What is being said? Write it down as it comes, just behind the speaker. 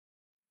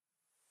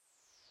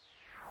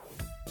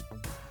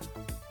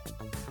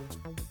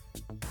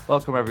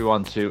Welcome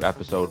everyone to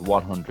episode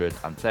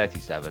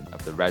 137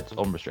 of the Reds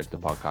Unrestricted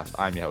podcast.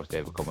 I'm your host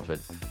David Comerford,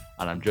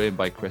 and I'm joined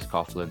by Chris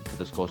Coughlin to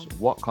discuss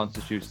what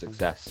constitutes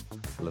success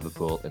for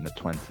Liverpool in the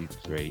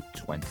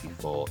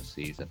 23-24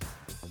 season.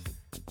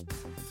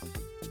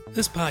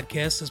 This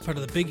podcast is part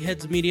of the Big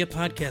Heads Media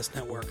Podcast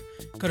Network.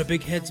 Go to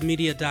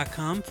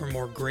bigheadsmedia.com for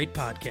more great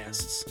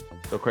podcasts.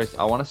 So Chris,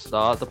 I want to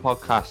start the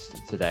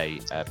podcast today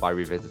by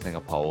revisiting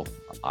a poll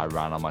I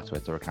ran on my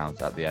Twitter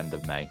account at the end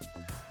of May.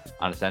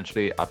 And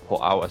essentially, I put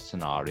out a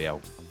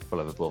scenario for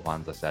Liverpool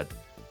fans. I said,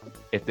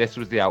 if this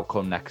was the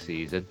outcome next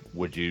season,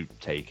 would you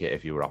take it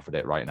if you were offered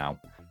it right now?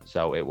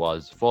 So it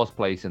was fourth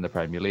place in the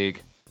Premier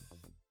League,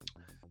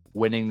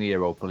 winning the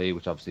Europa League,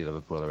 which obviously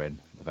Liverpool are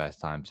in the first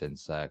time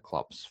since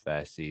Klopp's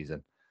first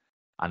season,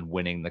 and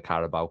winning the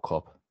Carabao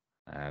Cup,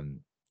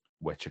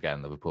 which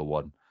again Liverpool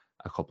won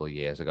a couple of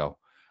years ago.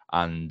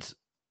 And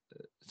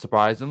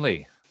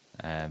surprisingly,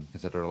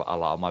 consider a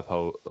lot of my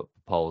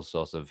polls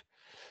sort of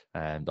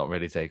don't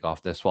really take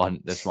off. This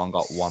one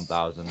got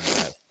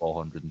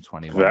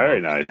 1,421. Very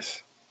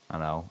nice. I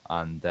know,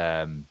 and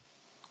a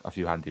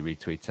few handy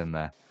retweets in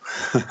there.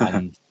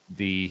 And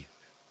in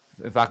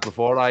fact,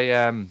 before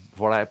I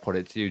put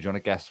it to you, do you want to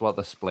guess what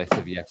the split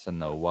of yes and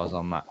no was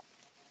on that?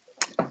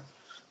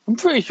 I'm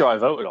pretty sure I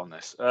voted on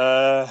this.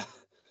 Let's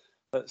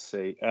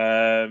see.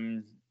 I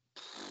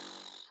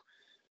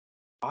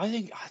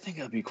think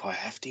it'll be quite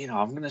hefty.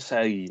 I'm going to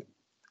say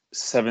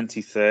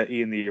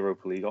 70-30 in the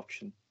Europa League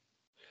option.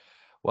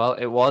 Well,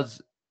 it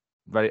was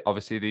very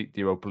obviously the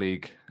Europa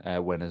League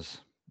winners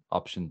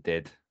option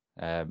did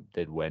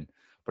win,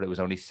 but it was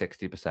only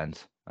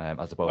 60%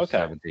 as opposed to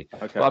 70.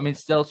 Okay. But I mean,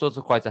 still sort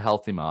of quite a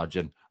healthy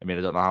margin. I mean,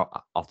 I don't know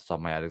off the top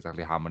of my head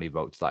exactly how many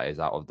votes that is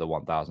out of the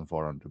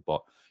 1,400,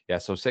 but yeah,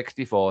 so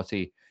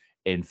 60-40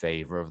 in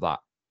favour of that.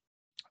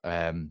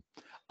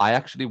 I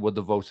actually would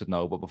have voted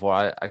no, but before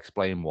I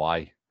explain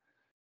why,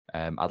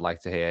 I'd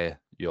like to hear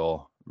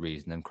your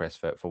reasoning, Chris,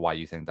 for why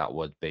you think that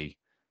would be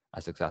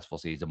a successful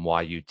season,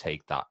 why you'd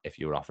take that if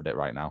you were offered it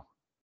right now.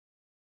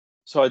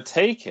 So I'd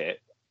take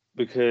it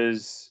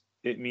because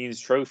it means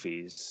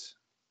trophies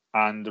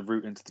and a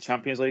route into the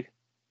Champions League.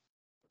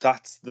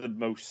 That's the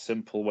most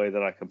simple way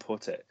that I can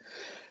put it.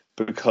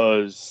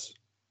 Because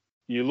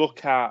you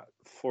look at,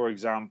 for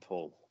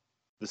example,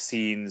 the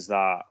scenes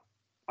that,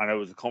 I know it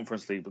was the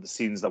Conference League, but the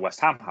scenes that West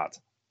Ham had,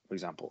 for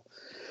example.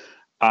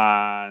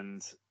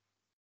 And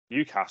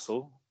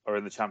Newcastle are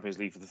in the Champions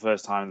League for the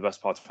first time in the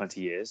best part of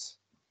 20 years.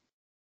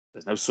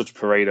 There's no such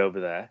parade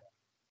over there.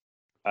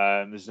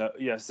 There's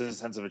a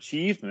sense of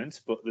achievement,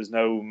 but there's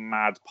no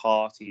mad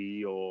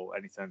party or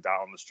anything like that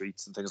on the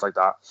streets and things like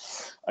that.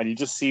 And you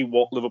just see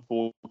what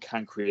Liverpool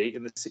can create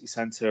in the city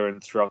centre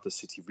and throughout the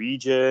city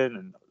region,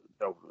 and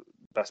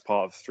best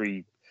part of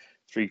three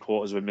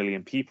quarters of a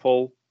million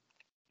people.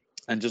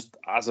 And just,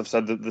 as I've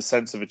said, the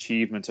sense of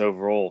achievement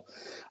overall.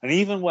 And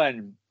even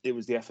when it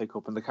was the FA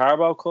Cup and the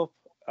Carabao Cup,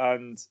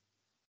 and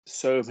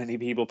so many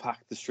people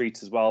packed the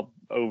streets as well,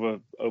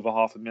 over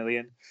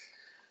 500,000.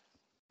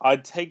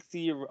 I'd take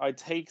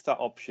that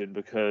option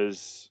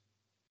because,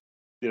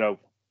 to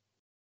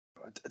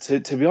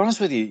be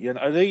honest with you,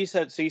 I know you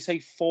said, so you say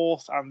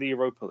fourth and the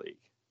Europa League.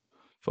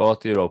 Fourth,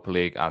 the Europa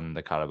League and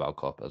the Carabao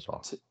Cup as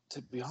well.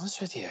 To be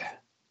honest with you,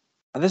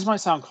 and this might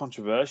sound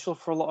controversial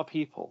for a lot of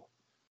people,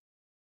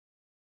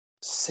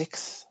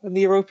 sixth in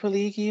the Europa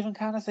League, even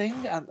kind of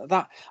thing, and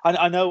that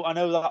I know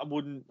that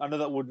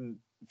wouldn't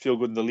feel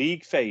good in the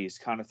league phase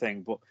kind of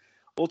thing, but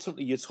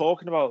ultimately you're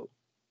talking about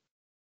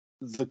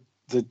the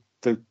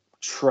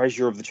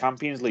treasure of the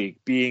Champions League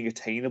being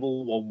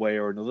attainable one way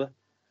or another.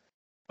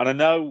 And I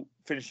know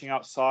finishing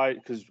outside,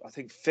 because I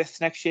think fifth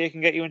next year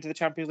can get you into the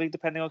Champions League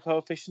depending on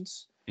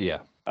coefficients. Yeah.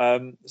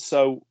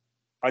 So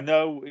I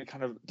know it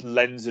kind of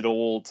lends it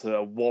all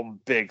to one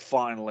big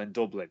final in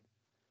Dublin,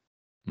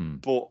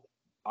 but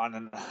I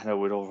know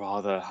we'd all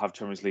rather have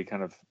Champions League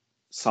kind of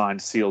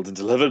signed, sealed, and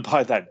delivered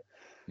by then.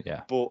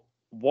 Yeah. But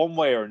one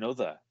way or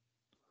another,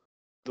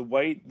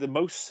 the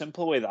most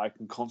simple way that I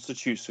can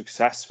constitute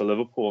success for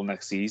Liverpool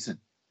next season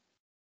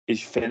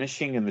is getting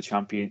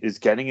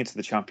into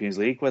the Champions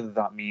League, whether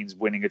that means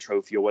winning a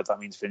trophy or whether that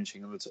means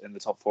finishing in the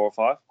top 4 or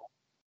 5.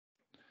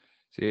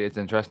 See, it's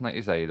interesting that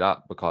you say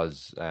that,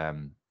 because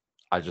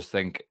I just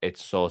think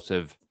it's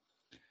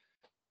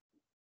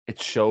it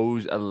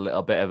shows a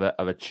little bit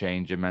of a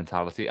change in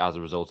mentality as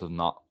a result of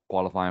not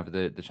qualifying for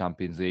the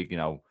Champions League.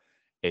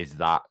 Is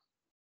that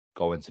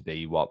going to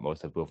be what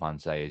most Liverpool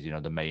fans say is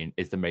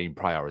the main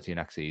priority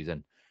next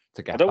season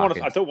to get? I don't want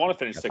to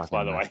finish sixth,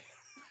 by the way.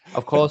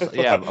 Of course,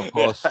 yeah, of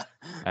course.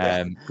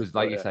 Because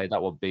like you say,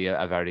 that would be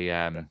a very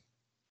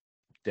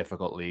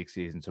difficult league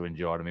season to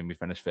endure. I mean, we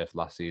finished fifth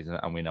last season,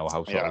 and we know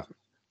how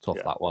tough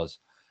that was.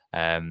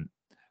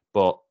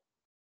 But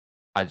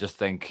I just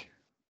think,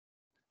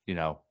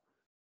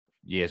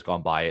 years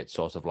gone by, it's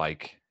sort of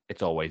like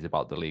it's always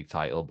about the league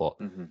title, but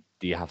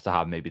do you have to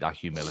have maybe that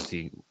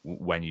humility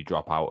when you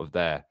drop out of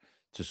there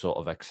to sort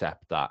of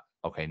accept that,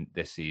 okay,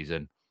 this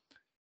season,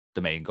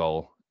 the main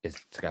goal is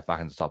to get back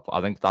into the top?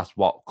 I think that's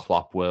what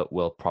Klopp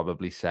will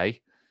probably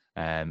say.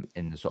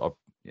 In the sort of,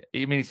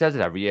 I mean, he says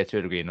it every year to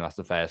a degree, and that's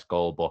the first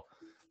goal, but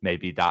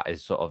maybe that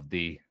is sort of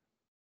the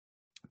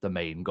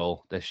main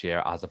goal this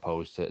year as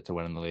opposed to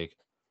winning the league.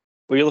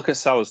 Well, you look at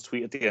Salah's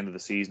tweet at the end of the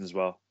season as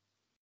well,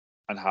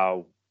 and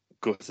how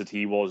gutted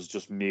he was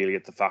just merely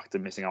at the fact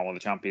of missing out on the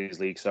Champions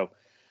League. So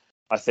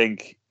I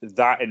think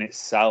that in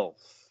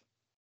itself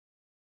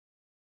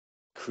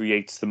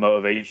creates the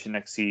motivation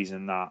next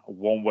season that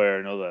one way or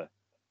another,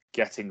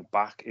 getting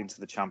back into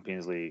the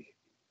Champions League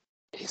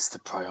is the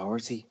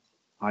priority,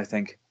 I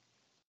think.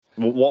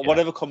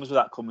 Whatever comes with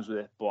that comes with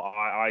it, but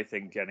I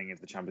think getting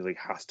into the Champions League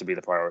has to be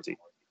the priority.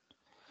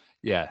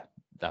 Yeah,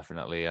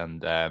 definitely.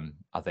 And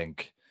I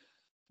think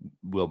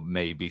we'll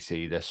maybe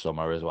see this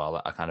summer as well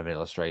a kind of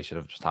illustration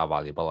of just how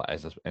valuable it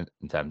is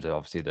in terms of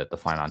obviously the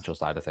financial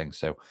side of things.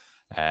 So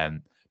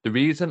the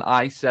reason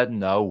I said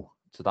no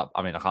to that,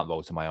 I mean, I can't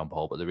vote in my own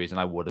poll, but the reason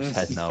I would have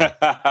said no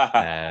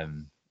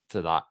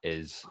to that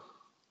is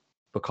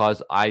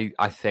because I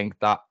think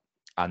that,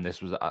 and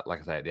this was,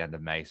 like I say, at the end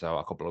of May, so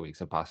a couple of weeks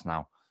have passed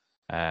now.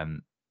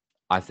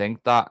 I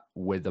think that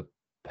with a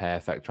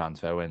perfect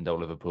transfer window,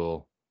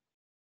 Liverpool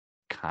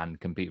can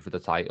compete for the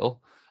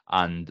title.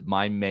 And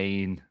my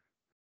main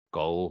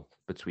goal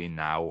between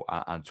now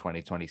and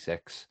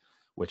 2026,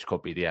 which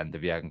could be the end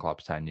of Jurgen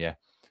Klopp's tenure,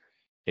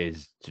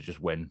 is to just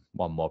win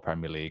one more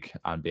Premier League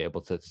and be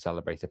able to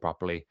celebrate it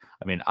properly.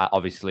 I mean,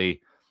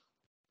 obviously,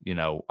 you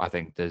know, I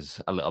think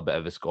there's a little bit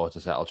of a score to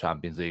settle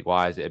Champions League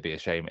wise. It'd be a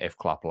shame if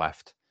Klopp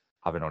left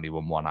having only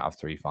won 1 out of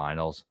 3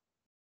 finals.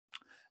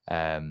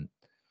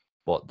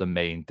 But the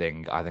main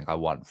thing I think I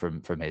want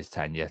from his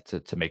tenure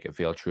to make it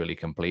feel truly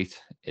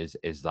complete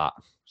is that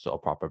sort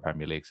of proper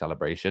Premier League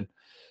celebration.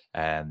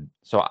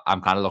 So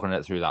I'm kind of looking at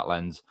it through that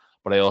lens,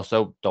 but I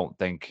also don't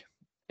think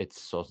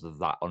it's sort of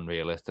that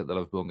unrealistic that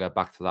Liverpool can get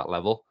back to that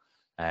level.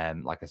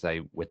 Like I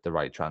say, with the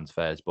right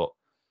transfers. But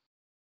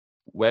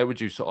where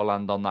would you sort of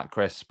land on that,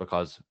 Chris?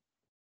 Because,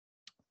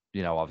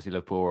 you know, obviously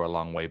Liverpool are a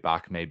long way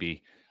back.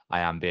 Maybe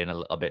I am being a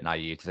little bit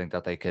naive to think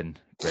that they can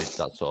bridge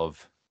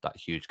that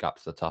huge gap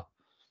to the top.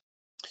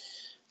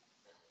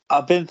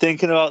 I've been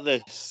thinking about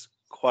this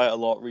quite a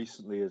lot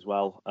recently as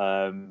well.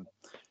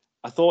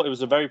 I thought it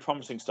was a very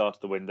promising start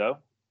to the window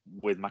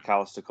with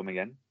McAllister coming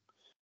in.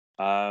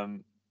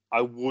 I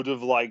would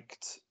have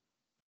liked.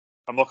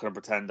 I'm not going to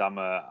pretend I'm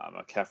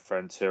a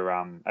Kefren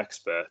Turam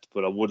expert,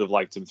 but I would have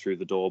liked him through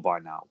the door by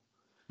now.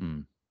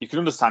 You can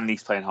understand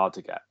he's playing hard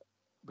to get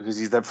because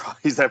he's their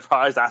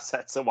prized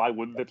asset. So why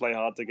wouldn't they play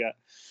hard to get?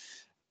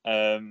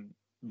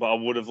 But I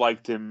would have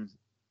liked him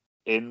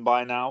in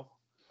by now.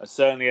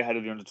 Certainly ahead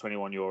of the under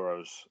 21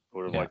 Euros, I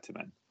would have liked him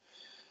in.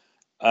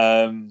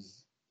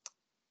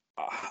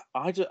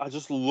 I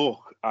just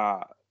look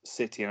at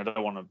City, and I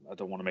don't want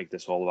to make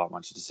this all about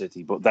Manchester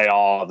City, but they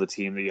are the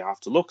team that you have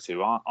to look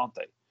to, aren't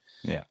they?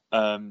 Yeah.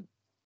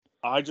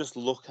 I just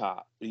look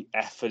at the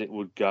effort it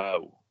would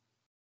go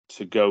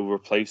to go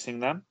replacing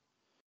them,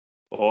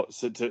 or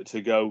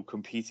to go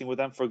competing with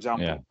them. For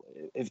example,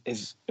 if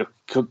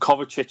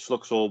Kovacic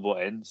looks all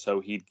but in,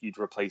 so he'd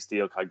replace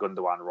the Okay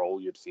Gundogan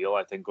role. You'd feel.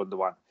 I think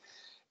Gundogan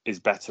is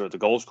better at the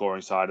goal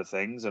scoring side of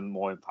things and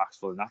more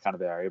impactful in that kind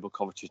of area. But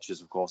Kovacic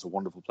is, of course, a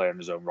wonderful player in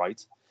his own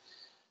right.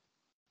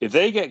 If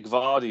they get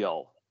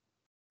Gvardiol,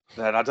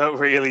 then I don't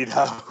really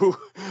know.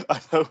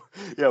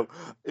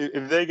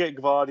 If they get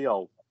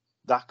Gvardiol,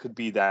 that could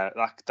be that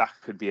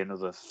could be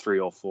another 3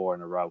 or 4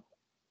 in a row,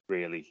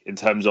 really, in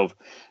terms of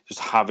just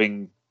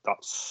having that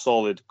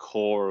solid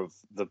core of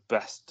the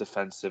best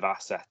defensive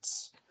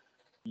assets.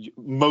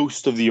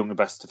 Most of the younger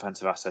best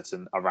defensive assets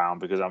around,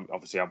 because I'm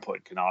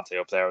putting Konate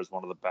up there as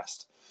one of the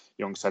best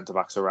young centre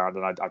backs around,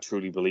 and I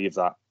truly believe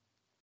that.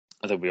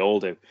 I think we all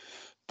do.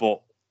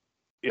 But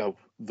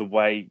the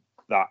way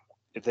that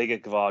if they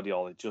get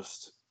Gvardiol,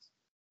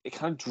 it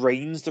kind of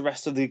drains the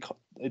rest of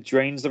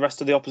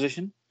the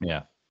opposition.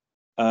 Yeah.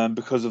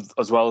 Because of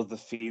as well as the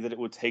fee that it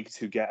would take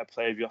to get a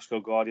player of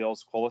Josko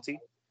Gvardiol's quality.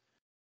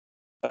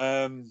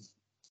 And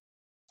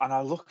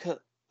I look at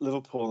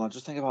Liverpool and I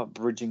just think about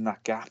bridging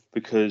that gap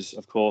because,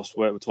 of course,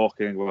 we're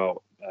talking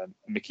about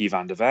Mickey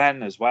van der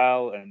Ven as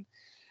well, and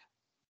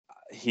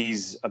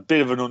he's a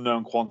bit of an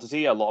unknown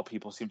quantity. A lot of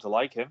people seem to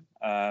like him.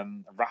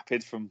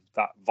 Rapid from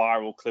that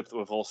viral clip that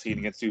we've all seen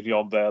against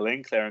Union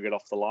Berlin, clearing it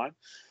off the line.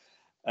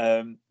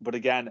 But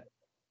again,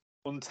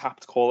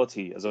 untapped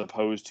quality as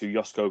opposed to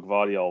Josko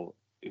Gvardiol,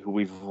 who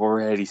we've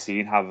already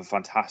seen have a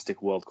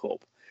fantastic World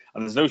Cup.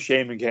 And there's no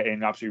shame in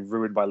getting absolutely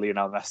ruined by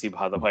Lionel Messi,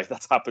 by the way.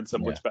 That's happened to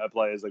much better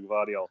players than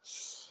Gvardiol.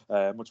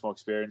 Much more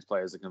experienced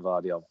players than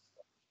Gvardiol.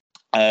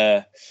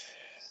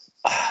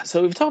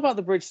 So we've talked about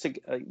the bridge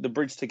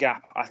to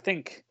gap. I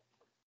think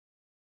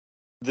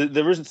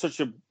there isn't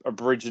such a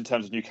bridge in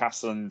terms of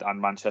Newcastle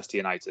and Manchester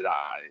United.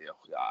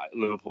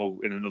 Liverpool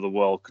in another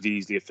world could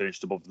easily have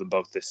finished above them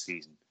both this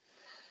season.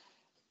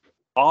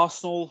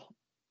 Arsenal,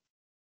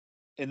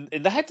 in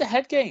the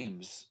head-to-head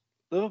games,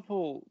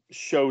 Liverpool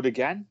showed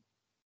again.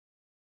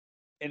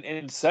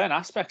 In certain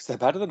aspects, they're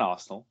better than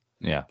Arsenal.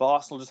 Yeah. But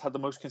Arsenal just had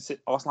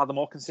Arsenal had the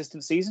more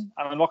consistent season,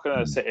 and I'm not going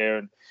to sit here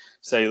and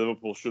say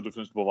Liverpool should have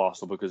finished above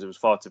Arsenal because it was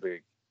far too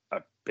big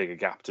a bigger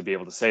gap to be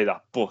able to say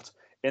that. But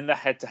in the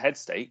head-to-head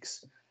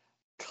stakes,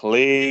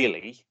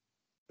 clearly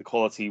the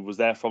quality was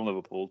there from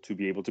Liverpool to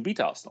be able to beat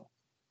Arsenal.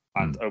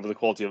 And over the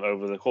course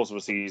of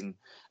a season,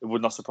 it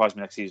would not surprise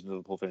me next season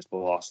Liverpool finished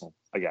above Arsenal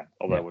again.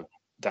 Although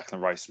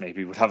Declan Rice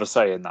maybe would have a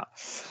say in that.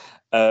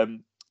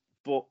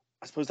 But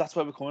I suppose that's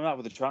where we're coming at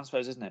with the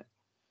transfers, isn't it?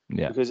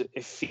 Yeah. Because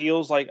it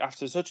feels like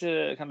after such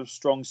a kind of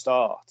strong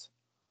start,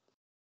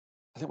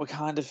 I think we're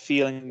kind of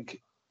feeling.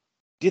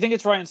 Do you think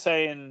it's right in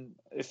saying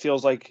it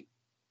feels like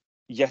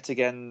yet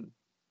again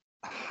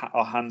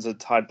our hands are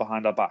tied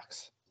behind our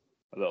backs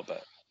a little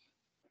bit?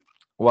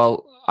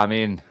 Well, I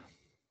mean,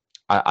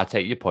 I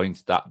take your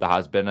point that there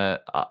has been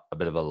a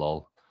bit of a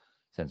lull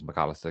since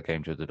McAllister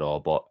came through the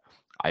door, but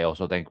I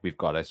also think we've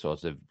got to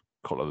sort of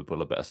cut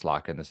Liverpool a bit of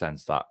slack in the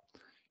sense that,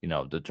 you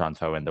know, the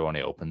transfer window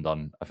only opened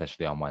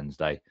officially on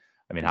Wednesday.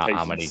 I mean,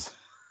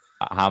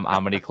 how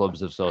many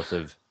clubs have sort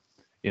of,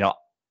 you know,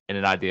 in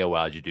an ideal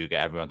world, you do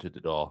get everyone through the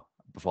door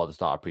before the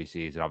start of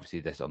pre-season. Obviously,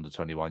 this under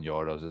 21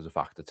 Euros is a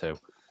factor too,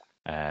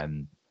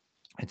 in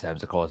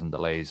terms of causing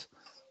delays.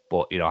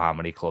 But, you know, how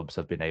many clubs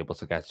have been able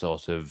to get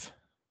sort of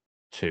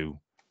two,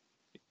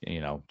 you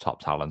know,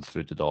 top talents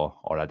through the door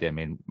already? I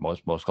mean,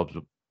 most clubs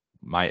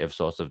might have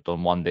sort of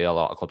done one deal. A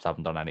lot of clubs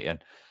haven't done anything.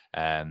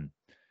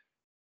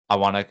 I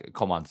want to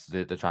come on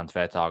to the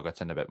transfer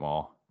targets in a bit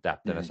more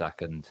depth in a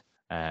second.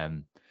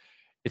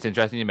 It's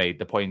interesting you made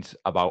the point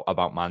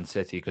about Man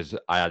City, because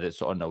I had it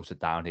sort of noted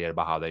down here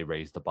about how they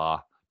raised the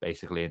bar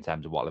basically in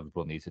terms of what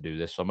Liverpool need to do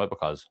this summer.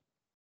 Because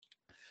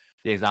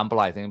the example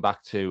I think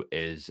back to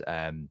is,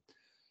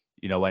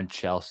 you know, when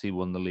Chelsea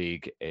won the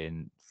league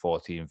in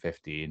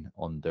 14-15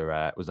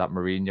 under, was that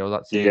Mourinho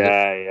that season?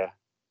 Yeah.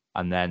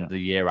 And then the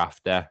year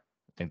after,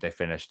 I think they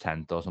finished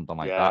 10th or something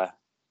like that.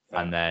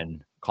 And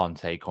then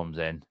Conte comes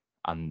in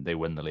and they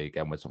win the league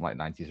again with something like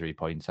 93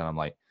 points. And I'm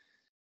like,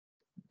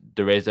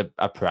 there is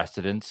a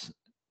precedent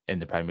in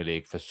the Premier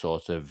League for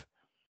sort of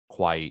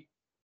quite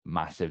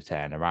massive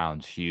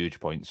turnarounds, huge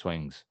point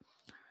swings.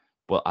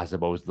 But I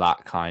suppose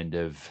that kind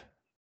of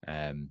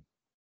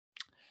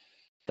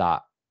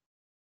that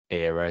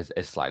era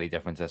is slightly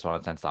different to this one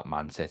in the sense that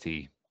Man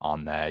City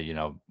on there, you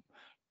know,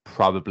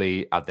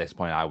 probably at this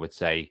point, I would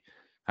say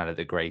kind of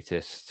the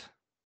greatest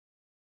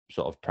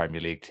sort of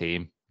Premier League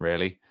team,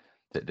 really,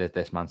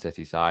 this Man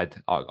City side,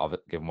 of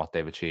it, given what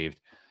they've achieved.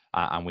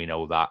 And we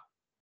know that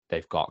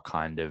they've got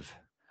kind of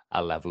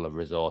a level of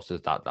resources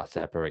that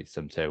separates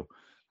them too.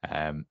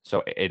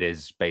 So it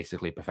is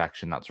basically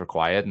perfection that's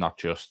required, not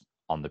just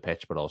on the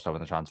pitch, but also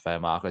in the transfer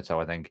market. So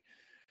I think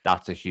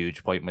that's a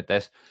huge point with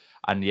this.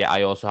 And yeah,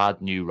 I also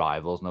had new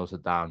rivals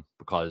noted down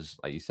because,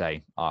 like you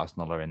say,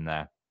 Arsenal are in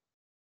there.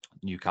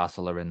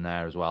 Newcastle are in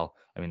there as well.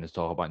 I mean, there's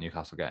talk about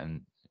Newcastle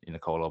getting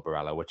Nicolo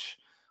Barella, which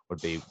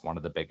would be one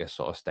of the biggest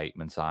sort of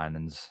statement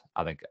signings,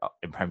 I think,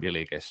 in Premier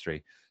League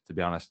history, to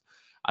be honest.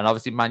 And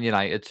obviously Man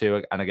United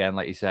too. And again,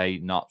 like you say,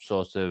 not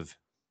sort of,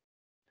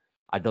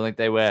 I don't think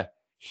they were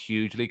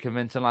hugely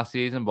convincing last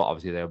season, but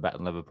obviously they were better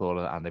than Liverpool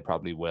and they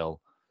probably will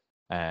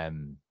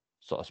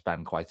sort of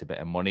spend quite a bit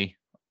of money,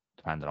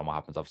 depending on what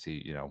happens.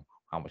 Obviously, you know,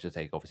 how much the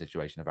takeover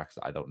situation affects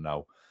it, I don't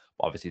know.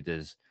 But obviously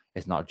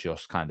it's not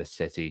just kind of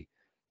City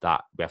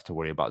that we have to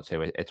worry about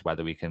too. It's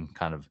whether we can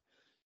kind of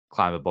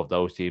climb above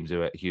those teams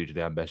who are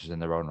hugely ambitious in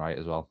their own right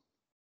as well.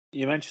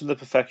 You mentioned the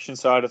perfection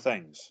side of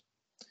things.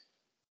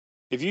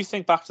 If you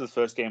think back to the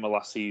first game of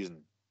last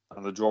season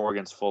and the draw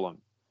against Fulham,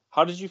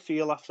 how did you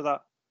feel after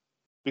that?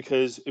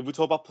 Because if we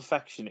talk about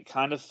perfection, it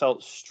kind of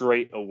felt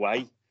straight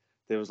away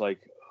there was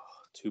like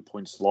 2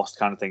 points lost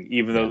kind of thing,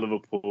 even though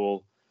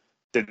Liverpool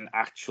didn't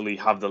actually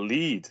have the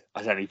lead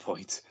at any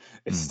point.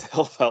 It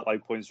still felt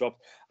like points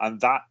dropped.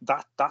 And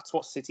that's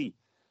what City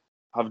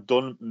have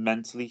done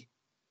mentally.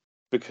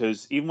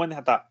 Because even when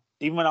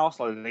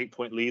Arsenal had an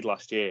 8-point lead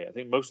last year, I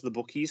think most of the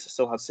bookies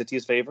still had City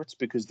as favourites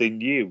because they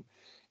knew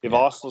if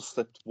Arsenal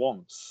slipped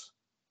once,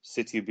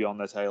 City would be on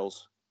their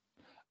tails.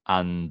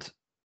 And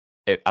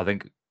I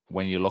think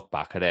when you look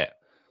back at it,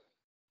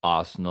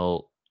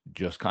 Arsenal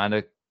just kind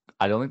of,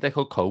 I don't think they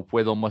could cope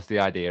with almost the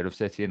idea of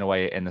City in a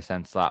way, in the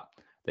sense that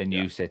they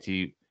knew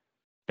City,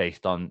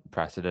 based on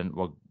precedent,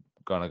 were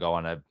going to go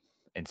on a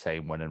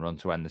insane winning run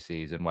to end the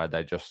season, where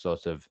they just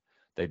sort of,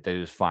 they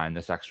just find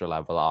this extra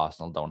level that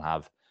Arsenal don't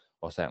have,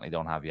 or certainly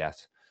don't have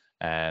yet.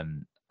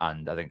 And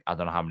I think, I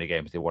don't know how many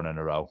games they won in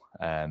a row.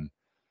 At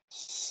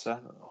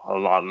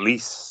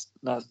least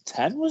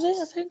 10, was it,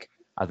 I think?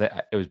 I think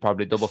it was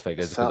probably double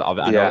figures because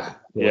I know towards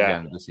the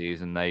end of the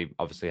season they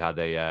obviously had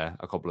a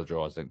couple of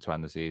draws, I think, to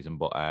end the season,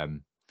 but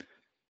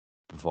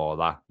before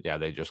that,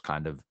 they just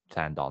kind of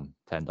turned on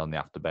the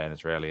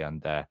afterburners really,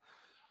 and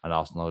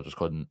Arsenal just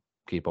couldn't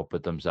keep up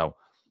with them. So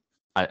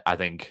I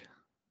think,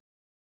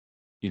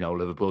 you know,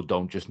 Liverpool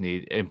don't just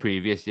need, in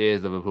previous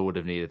years, Liverpool would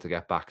have needed to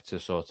get back to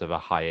sort of a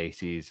high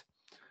 80s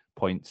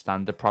point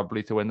standard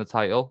probably to win the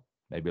title,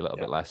 maybe a little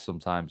bit less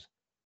sometimes.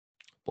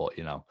 But,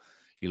 you know,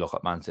 you look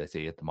at Man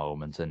City at the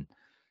moment and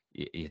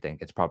you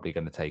think it's probably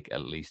going to take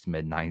at least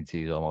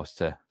mid-90s almost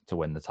to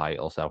win the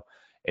title. So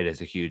it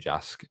is a huge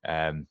ask.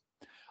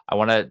 I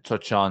want to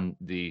touch on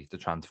the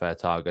transfer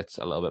targets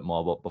a little bit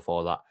more, but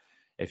before that,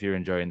 if you're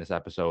enjoying this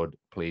episode,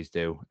 please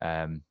do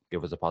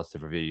give us a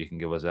positive review. You can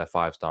give us a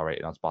 5-star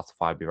rating on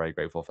Spotify. I'd be very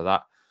grateful for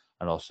that.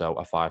 And also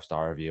a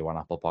 5-star review on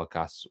Apple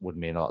Podcasts would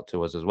mean a lot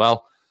to us as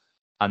well.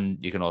 And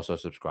you can also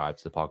subscribe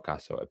to the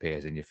podcast so it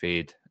appears in your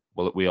feed.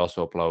 We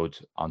also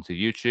upload onto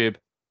YouTube.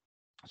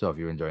 So if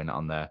you're enjoying it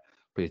on there,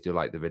 please do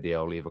like the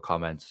video, leave a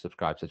comment,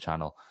 subscribe to the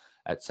channel,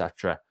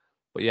 etc.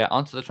 But yeah,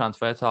 onto the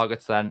transfer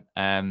targets then.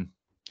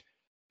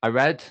 I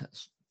read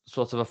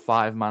sort of a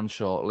 5-man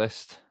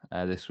shortlist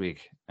this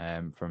week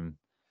from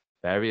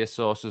various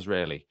sources,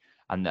 really.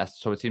 And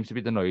so it seems to be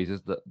the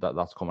noises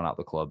that's coming out of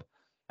the club.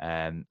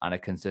 And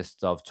it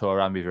consists of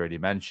Thuram, we've already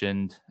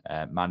mentioned,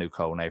 Manu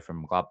Kone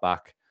from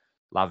Gladbach,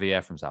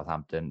 Lavia from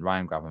Southampton,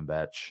 Ryan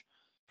Gravenberch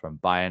from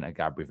Bayern, and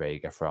Gabri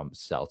Vega from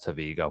Celta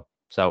Vigo.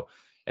 So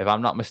if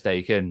I'm not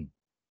mistaken,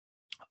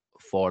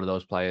 4 of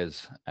those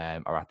players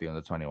are at the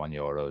under-21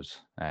 Euros,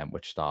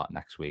 which start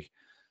next week.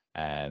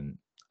 And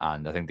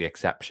I think the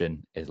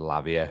exception is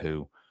Lavia,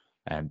 who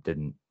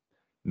didn't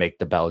make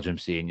the Belgium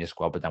senior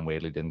squad, but then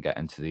weirdly didn't get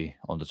into the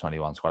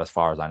under-21 squad. As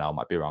far as I know, I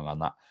might be wrong on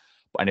that.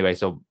 But anyway,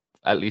 so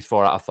at least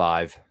 4 out of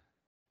 5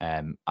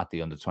 at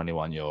the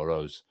under-21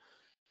 Euros.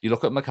 You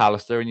look at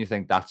McAllister and you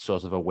think that's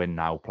sort of a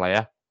win-now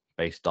player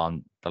based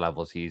on the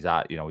levels he's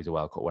at. You know, he's a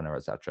World Cup winner,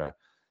 etc.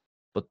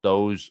 But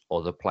those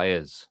other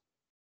players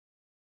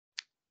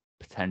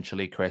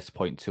potentially, Chris,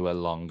 point to a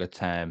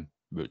longer-term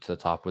route to the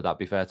top. Would that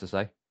be fair to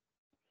say?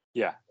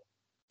 Yeah,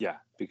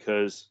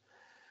 because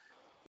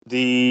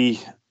the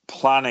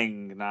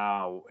planning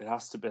now it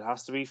has to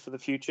be for the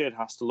future. It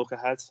has to look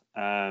ahead,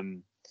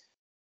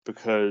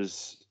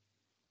 because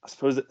I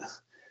suppose that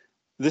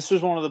this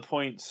was one of the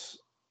points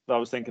that I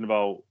was thinking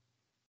about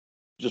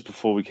just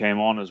before we came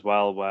on as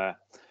well, where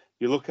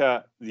you look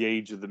at the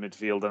age of the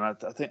midfield, and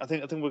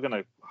I think we're gonna.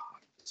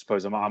 I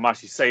suppose I'm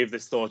actually save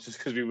this thought just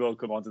because we will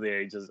come on to the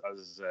age as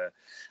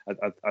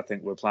I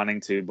think we're planning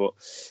to, but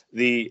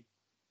you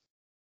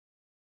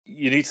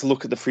need to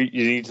look at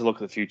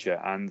the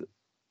future, and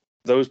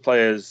those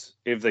players,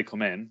 if they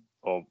come in,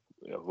 or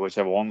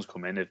whichever ones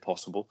come in, if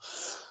possible,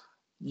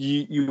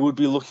 you would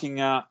be looking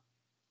at.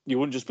 You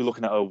wouldn't just be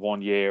looking at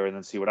 1 year and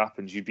then see what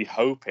happens. You'd be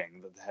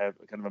hoping that they have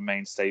kind of a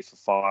mainstay for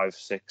 5,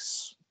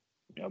 6,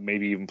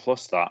 maybe even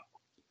plus that.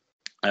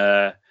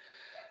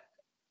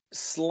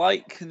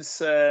 Slight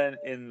concern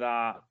in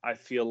that I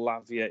feel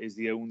Lavia is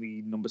the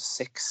only number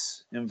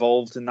 6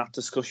 involved in that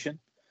discussion.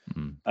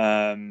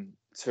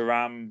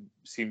 Thuram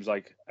seems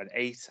like an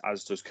 8,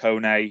 as does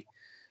Kone.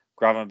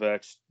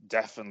 Gravenberch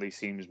definitely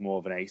seems more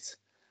of an 8.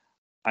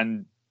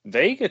 And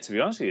Vega, to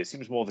be honest with you, it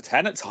seems more of a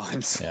 10 at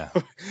times. Yeah.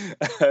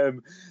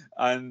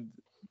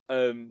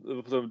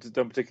 Liverpool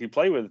don't particularly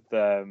play with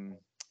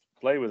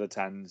a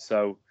 10.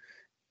 So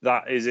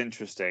that is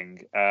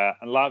interesting. And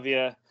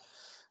Lavia,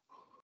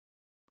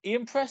 he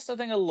impressed, I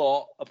think, a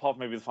lot, apart from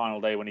maybe the final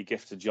day when he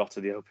gifted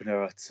Jota the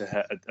opener at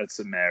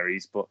St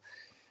Mary's. But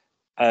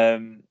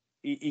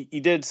he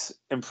did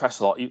impress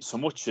a lot, so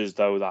much as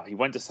though that he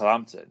went to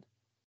Southampton,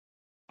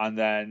 and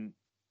then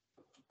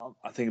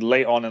I think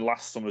late on in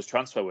last summer's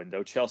transfer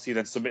window, Chelsea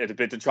then submitted a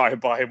bid to try and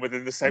buy him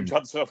within the same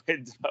transfer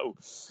window,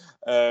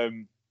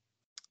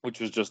 which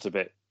was just a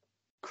bit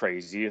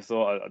crazy. I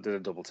thought I did a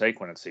double take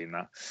when I'd seen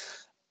that.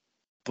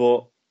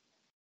 But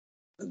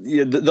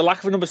yeah, the lack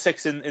of a number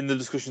 6 in the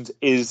discussions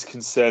is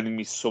concerning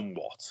me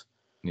somewhat.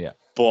 Yeah.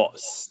 But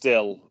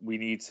still, we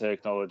need to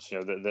acknowledge,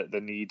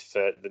 the need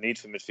for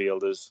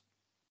midfielders.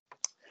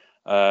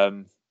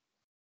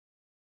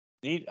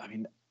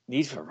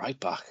 Need for a right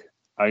back.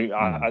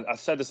 I've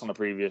said this on a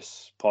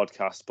previous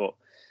podcast, but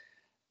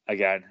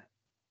again,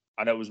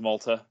 I know it was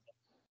Malta,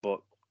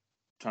 but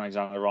Trent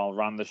Alexander-Arnold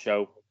ran the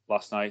show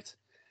last night,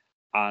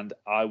 and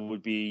I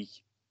would be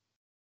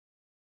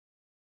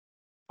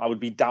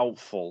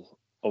doubtful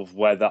of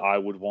whether I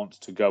would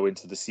want to go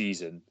into the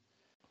season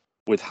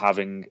with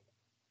having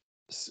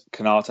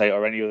Konate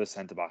or any other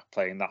centre back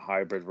playing that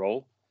hybrid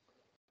role,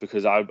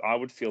 because I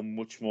would feel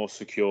much more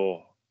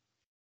secure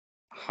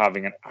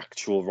having an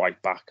actual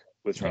right back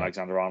with Trent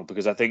Alexander-Arnold,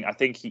 because I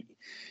think he,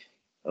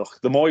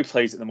 the more he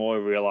plays it, the more I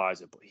realise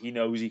it. But he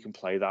knows he can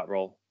play that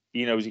role.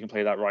 He knows he can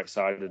play that right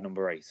side of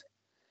number 8,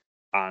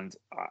 and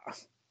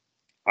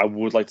I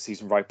would like to see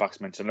some right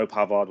backs mentioned. I know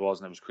Pavard was,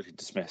 and it was quickly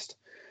dismissed,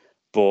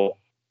 but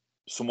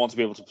someone to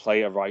be able to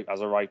play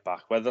as a right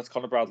back, whether that's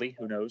Conor Bradley,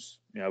 who knows?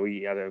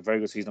 He had a very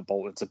good season at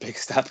Bolton. It's a big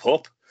step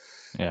up.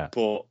 Yeah.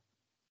 But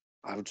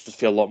I would just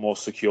feel a lot more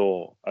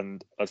secure,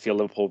 and I'd feel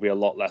Liverpool would be a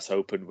lot less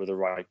open with a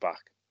right back.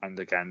 And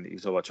again, you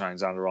talk about Trent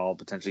Alexander-Arnold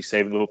potentially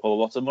saving Liverpool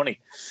a lot of money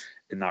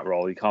in that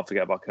role. You can't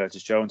forget about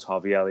Curtis Jones,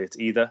 Harvey Elliott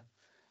either.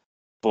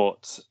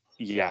 But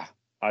yeah,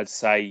 I'd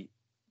say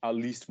at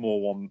least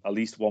one more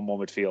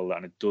midfielder,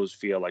 and it does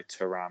feel like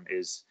Thuram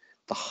is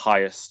the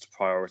highest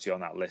priority on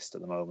that list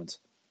at the moment.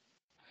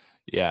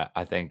 Yeah,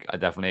 I think I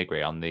definitely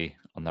agree on the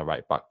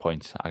right back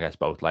point. I guess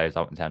both layers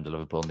out in terms of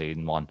Liverpool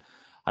needing one.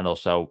 And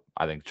also,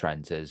 I think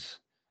Trent is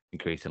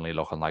increasingly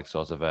looking like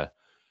sort of a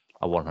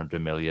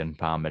 £100 million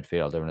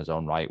midfielder in his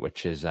own right,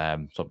 which is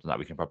something that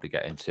we can probably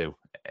get into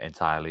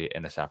entirely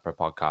in a separate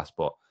podcast.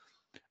 But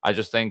I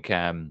just think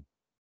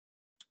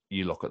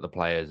you look at the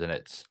players and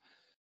it's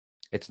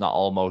not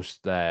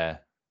almost their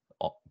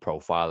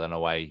profile in a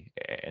way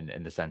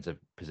in the sense of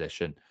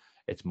position.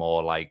 It's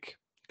more like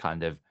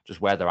kind of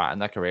just where they're at in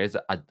their careers.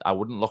 I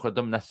wouldn't look at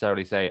them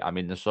necessarily say, I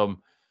mean, there's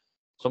some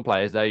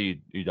players there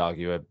you'd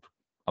argue are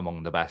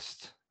among the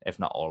best, if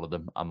not all of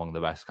them, among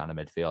the best kind of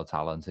midfield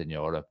talent in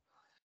Europe.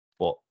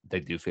 But they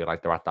do feel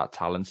like they're at that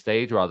talent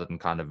stage rather than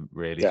kind of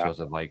really sort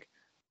of like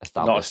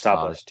not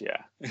established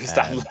stars.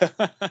 established,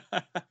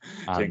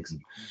 established.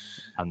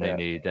 And they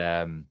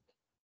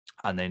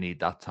need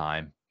that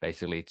time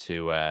basically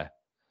to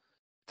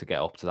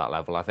get up to that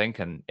level, I think,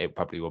 and it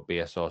probably would be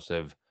a sort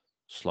of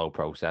slow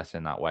process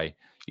in that way.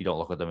 You don't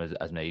look at them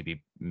as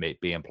maybe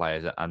being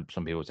players, and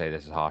some people say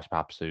this is harsh,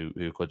 perhaps,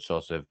 who could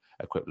sort of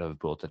equip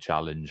Liverpool to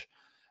challenge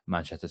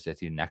Manchester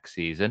City next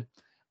season.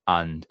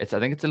 And I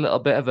think it's a little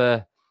bit of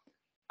a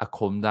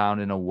come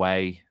down in a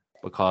way,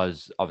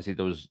 because obviously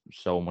there was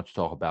so much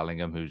talk of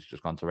Bellingham, who's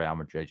just gone to Real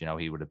Madrid. You know,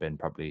 he would have been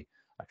probably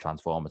a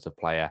transformative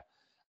player,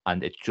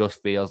 and it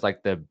just feels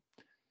like the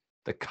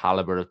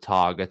caliber of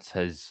targets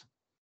has.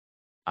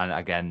 And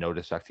again, no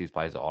disrespect to these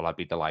players at all. I'd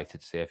be delighted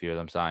to see a few of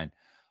them sign,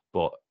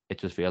 but it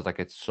just feels like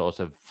it's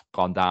sort of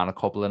gone down a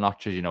couple of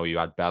notches. You know, you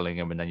had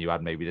Bellingham, and then you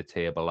had maybe the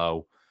tier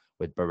below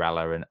with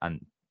Barella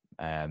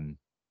and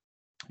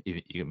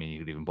you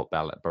could even put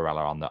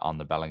Barella on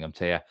the Bellingham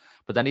tier.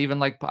 But then even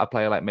like a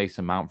player like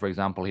Mason Mount, for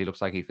example, he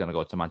looks like he's going to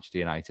go to Manchester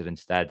United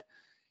instead.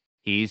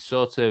 He's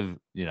sort of,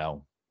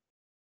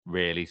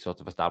 really sort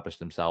of established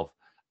himself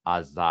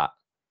as that,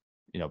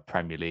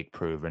 Premier League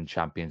proven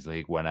Champions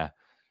League winner.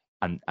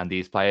 And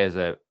these players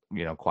are,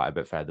 quite a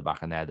bit further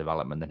back in their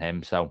development than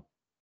him. So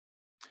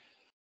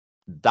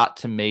that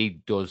to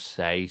me does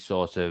say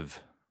sort of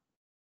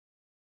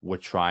we're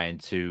trying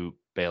to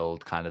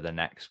build kind of the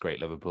next great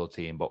Liverpool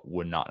team, but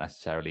we're not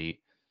necessarily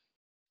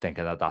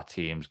thinking that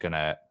team's going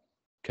to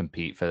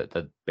compete for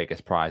the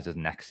biggest prizes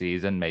next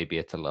season. Maybe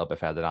it's a little bit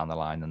further down the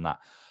line than that.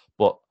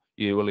 But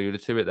you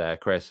alluded to it there,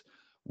 Chris.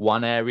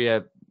 One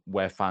area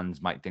where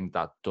fans might think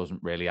that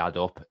doesn't really add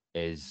up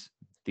is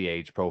the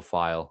age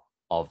profile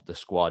of the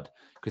squad,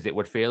 because it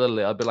would feel a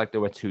little bit like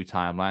there were two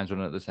timelines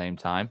running at the same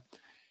time,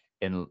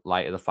 in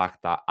light of the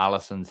fact that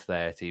Alisson's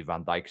 30,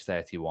 Van Dijk's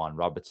 31,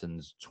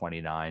 Robertson's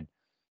 29,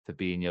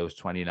 Fabinho's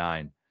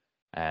 29,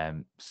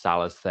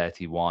 Salah's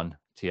 31,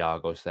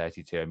 Thiago's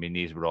 32. I mean,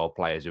 these were all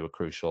players who were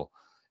crucial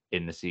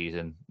in the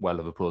season where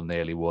Liverpool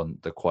nearly won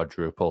the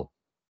quadruple.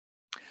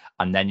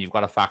 And then you've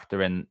got to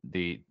factor in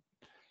the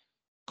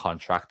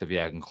contract of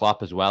Jurgen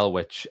Klopp as well,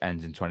 which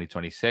ends in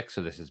 2026.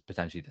 So this is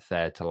potentially the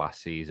third to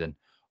last season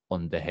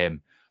under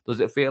him.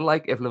 Does it feel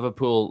like if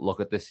Liverpool look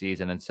at this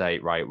season and say,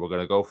 right, we're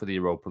going to go for the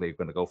Europa League,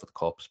 we're going to go for the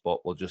Cups,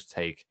 but we'll just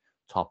take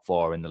top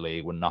four in the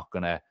league. We're not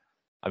going to,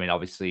 I mean,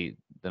 obviously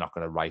they're not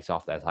going to write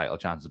off their title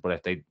chances, but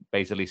if they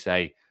basically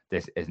say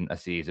this isn't a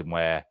season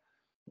where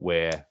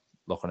we're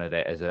looking at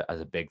it as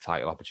a big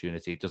title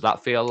opportunity, does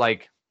that feel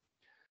like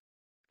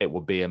it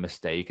would be a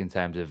mistake in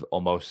terms of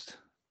almost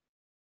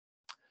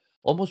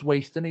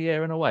wasting a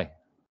year in a way?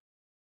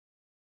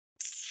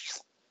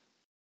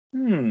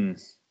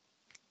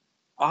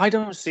 I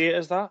don't see it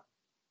as that,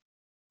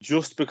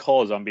 just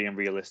because I'm being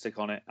realistic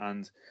on it.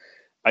 And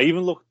I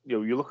even look,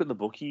 you look at the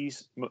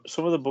bookies.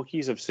 Some of the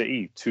bookies have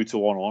City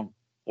 2-1 on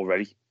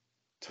already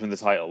to win the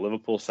title.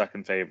 Liverpool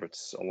second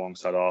favourites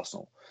alongside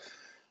Arsenal.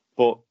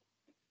 But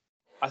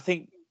I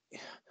think,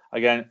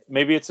 again,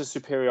 maybe it's a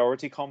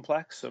superiority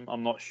complex.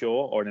 I'm not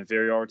sure, or an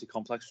inferiority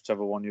complex,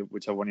 whichever one you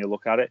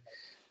look at it.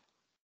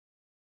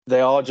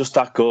 They are just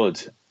that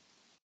good.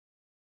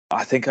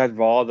 I think I'd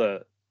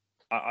rather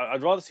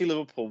see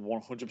Liverpool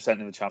 100%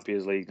 in the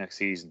Champions League next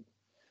season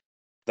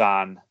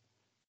than,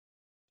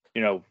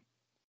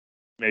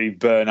 maybe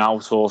burn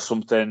out or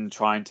something,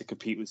 trying to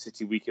compete with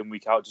City week in,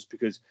 week out, just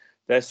because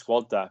their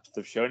squad depth,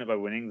 they've shown it by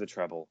winning the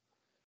treble,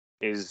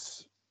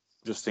 is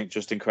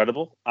just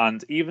incredible.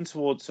 And even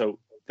so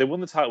they won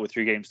the title with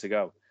 3 games to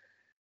go.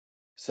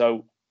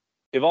 So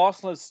if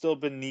Arsenal had still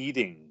been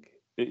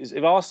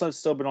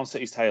on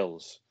City's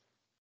tails,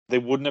 they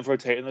wouldn't have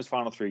rotated in those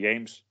final 3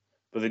 games.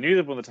 But they knew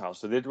they'd won the title,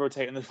 so they'd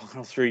rotate in the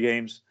final 3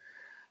 games.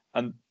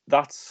 And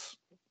that's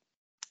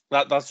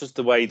just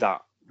the way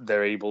that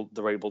they're able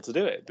to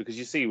do it. Because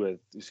you see with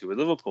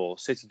Liverpool,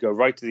 City go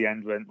right to the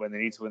end when they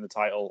need to win the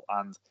title,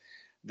 and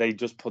they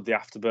just put the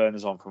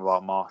afterburners on from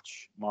about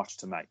March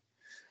to May.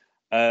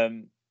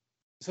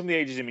 Some of the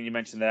ages, I mean, you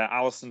mentioned there,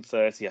 Alisson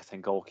 30, I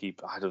think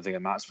goalkeeper. I don't think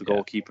it matters for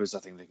goalkeepers. I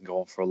think they can go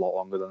on for a lot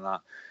longer than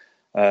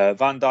that.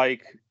 Van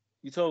Dijk,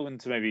 you're talking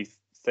to maybe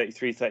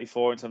 33,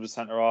 34 in terms of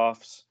centre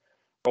halves.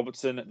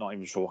 Robertson, not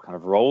even sure what kind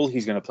of role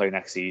he's going to play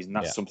next season.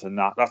 That's something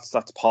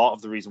that's part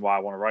of the reason why I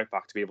want to write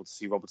back, to be able to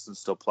see Robertson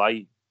still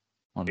play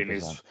 100%. In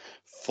his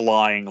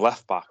flying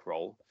left back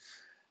role.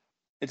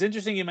 It's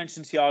interesting you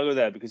mentioned Thiago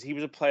there, because he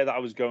was a player that I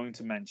was going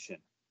to mention.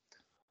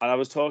 And I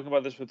was talking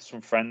about this with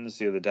some friends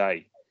the other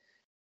day.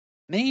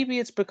 Maybe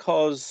it's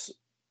because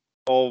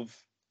of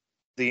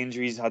the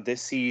injuries he's had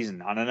this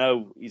season, and I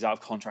know he's out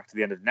of contract at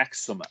the end of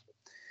next summer.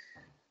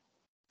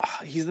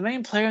 He's the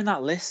main player in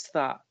that list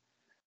that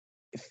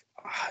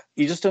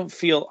you just don't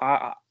feel,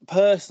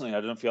 personally,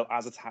 I don't feel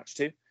as attached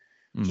to,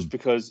 just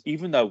because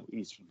even though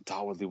he's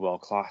undoubtedly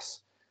world class,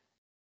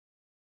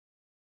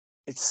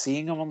 it's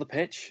seeing him on the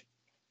pitch.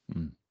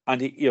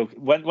 And he,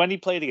 when he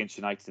played against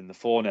United in the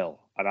 4-0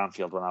 at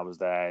Anfield when I was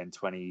there in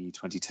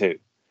 2022,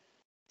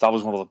 that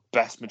was one of the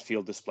best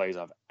midfield displays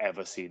I've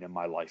ever seen in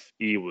my life.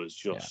 He was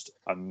just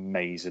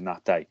amazing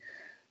that day.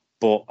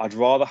 But I'd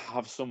rather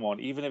have someone,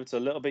 even if it's a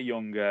little bit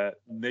younger,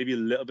 maybe a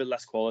little bit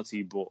less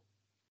quality, but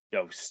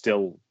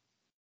still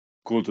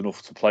good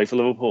enough to play for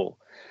Liverpool.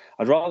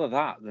 I'd rather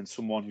that than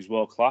someone who's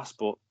world class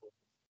but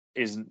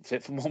isn't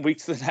fit from 1 week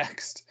to the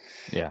next.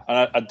 Yeah,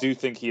 and I do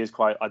think he is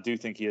quite. I do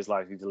think he is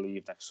likely to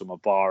leave next summer,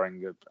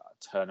 barring a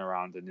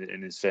turnaround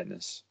in his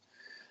fitness.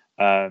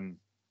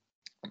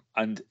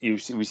 And we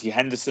see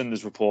Henderson.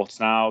 There's reports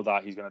now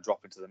that he's going to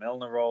drop into the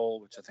Milner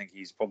role, which I think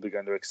he's probably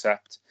going to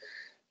accept,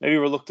 maybe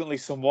reluctantly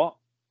somewhat,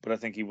 but I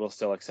think he will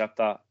still accept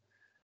that.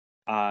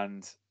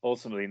 And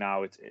ultimately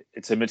now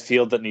it's a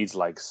midfield that needs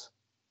legs,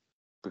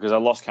 because I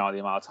lost count of the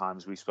amount of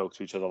times we spoke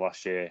to each other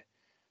last year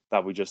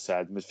that we just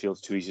said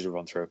midfield's too easy to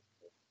run through,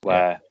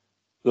 where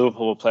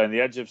Liverpool will play on the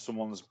edge of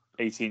someone's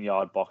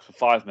 18-yard box for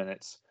 5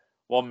 minutes,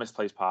 one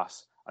misplaced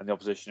pass, and the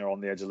opposition are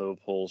on the edge of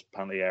Liverpool's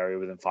penalty area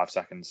within 5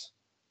 seconds.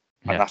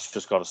 And that's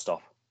just got to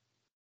stop.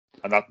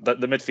 And that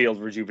the midfield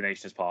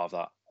rejuvenation is part of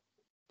that.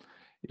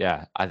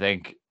 Yeah, I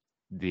think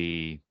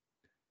the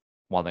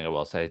one thing I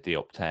will say is the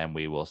upturn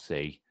we will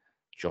see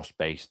just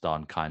based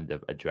on kind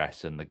of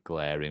addressing the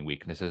glaring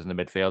weaknesses in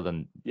the midfield.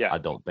 And I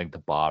don't think the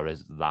bar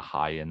is that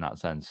high in that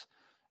sense.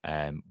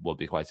 Will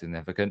be quite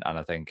significant. And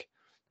I think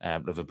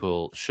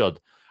Liverpool should.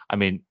 I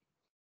mean,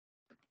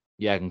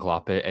 Jurgen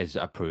Klopp is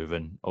a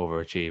proven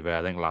overachiever.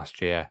 I think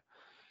last year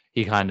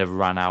he kind of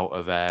ran out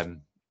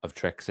of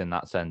tricks in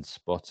that sense.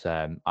 But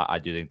I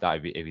do think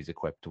that if he's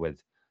equipped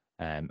with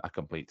a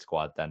complete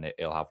squad, then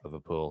he'll have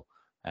Liverpool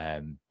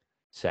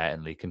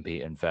certainly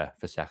competing for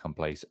second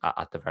place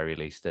at the very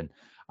least. And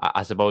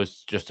I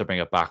suppose just to bring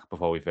it back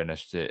before we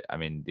finish, I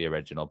mean, the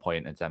original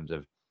point in terms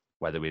of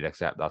whether we'd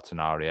accept that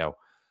scenario,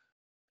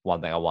 one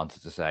thing I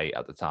wanted to say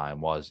at the time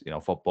was,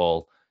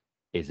 football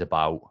is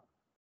about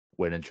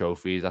winning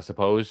trophies, I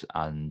suppose.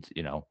 And,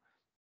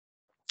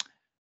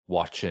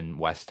 watching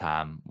West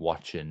Ham,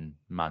 watching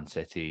Man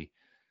City,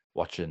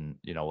 watching,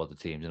 other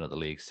teams in other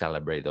leagues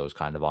celebrate those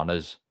kind of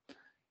honours,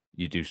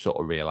 you do sort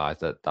of realise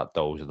that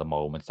those are the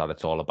moments that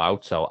it's all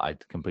about. So I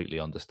completely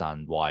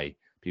understand why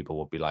people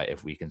would be like,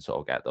 if we can sort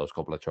of get those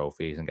couple of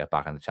trophies and get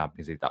back in the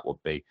Champions League, that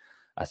would be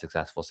a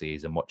successful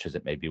season, much as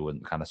it maybe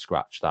wouldn't kind of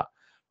scratch that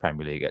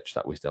Premier League itch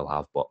that we still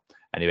have. But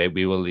anyway,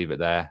 we will leave it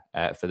there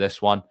for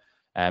this one.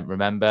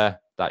 Remember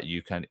that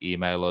you can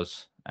email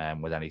us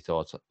with any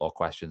thoughts or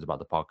questions about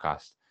the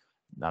podcast,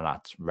 and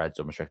that's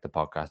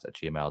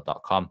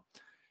redzonerestrictedpodcast@gmail.com.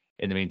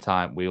 In the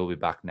meantime, we will be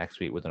back next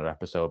week with another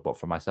episode. But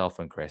for myself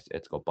and Chris,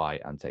 it's goodbye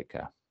and take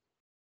care.